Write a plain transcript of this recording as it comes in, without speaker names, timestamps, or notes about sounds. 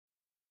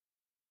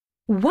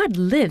What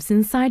lives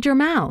inside your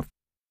mouth?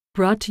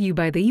 Brought to you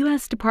by the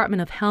U.S.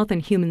 Department of Health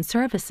and Human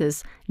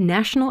Services,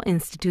 National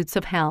Institutes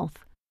of Health.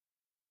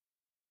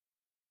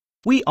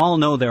 We all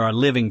know there are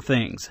living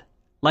things,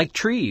 like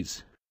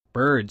trees,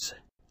 birds,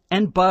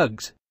 and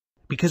bugs,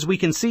 because we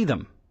can see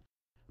them.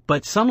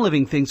 But some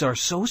living things are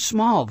so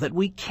small that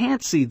we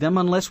can't see them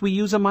unless we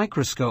use a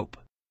microscope.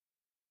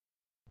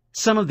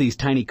 Some of these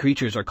tiny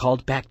creatures are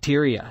called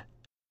bacteria.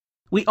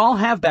 We all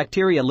have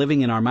bacteria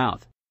living in our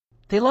mouth.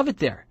 They love it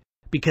there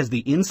because the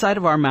inside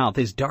of our mouth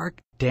is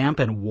dark, damp,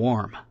 and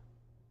warm.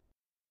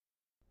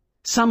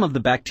 Some of the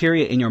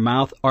bacteria in your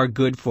mouth are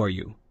good for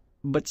you,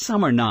 but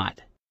some are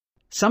not.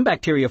 Some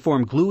bacteria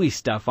form gluey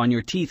stuff on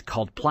your teeth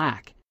called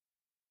plaque.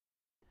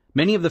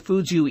 Many of the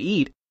foods you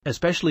eat,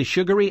 especially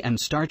sugary and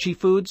starchy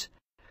foods,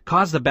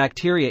 cause the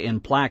bacteria in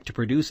plaque to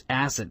produce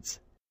acids.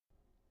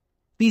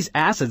 These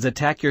acids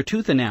attack your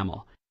tooth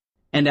enamel,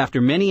 and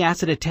after many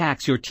acid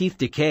attacks, your teeth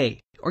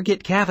decay or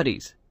get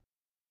cavities.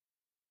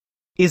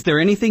 Is there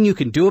anything you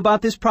can do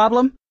about this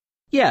problem?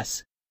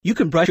 Yes, you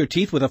can brush your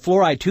teeth with a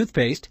fluoride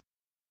toothpaste,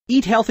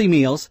 eat healthy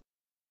meals,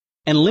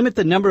 and limit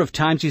the number of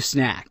times you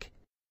snack.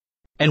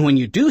 And when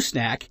you do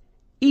snack,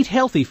 eat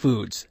healthy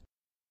foods.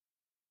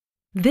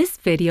 This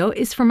video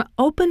is from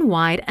Open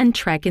Wide and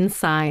Trek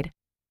Inside,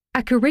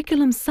 a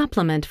curriculum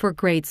supplement for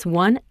grades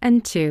 1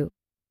 and 2,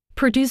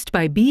 produced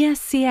by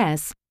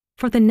BSCS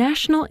for the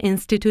National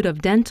Institute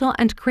of Dental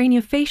and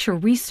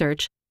Craniofacial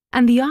Research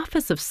and the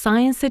Office of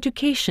Science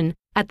Education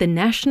at the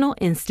National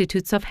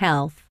Institutes of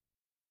Health.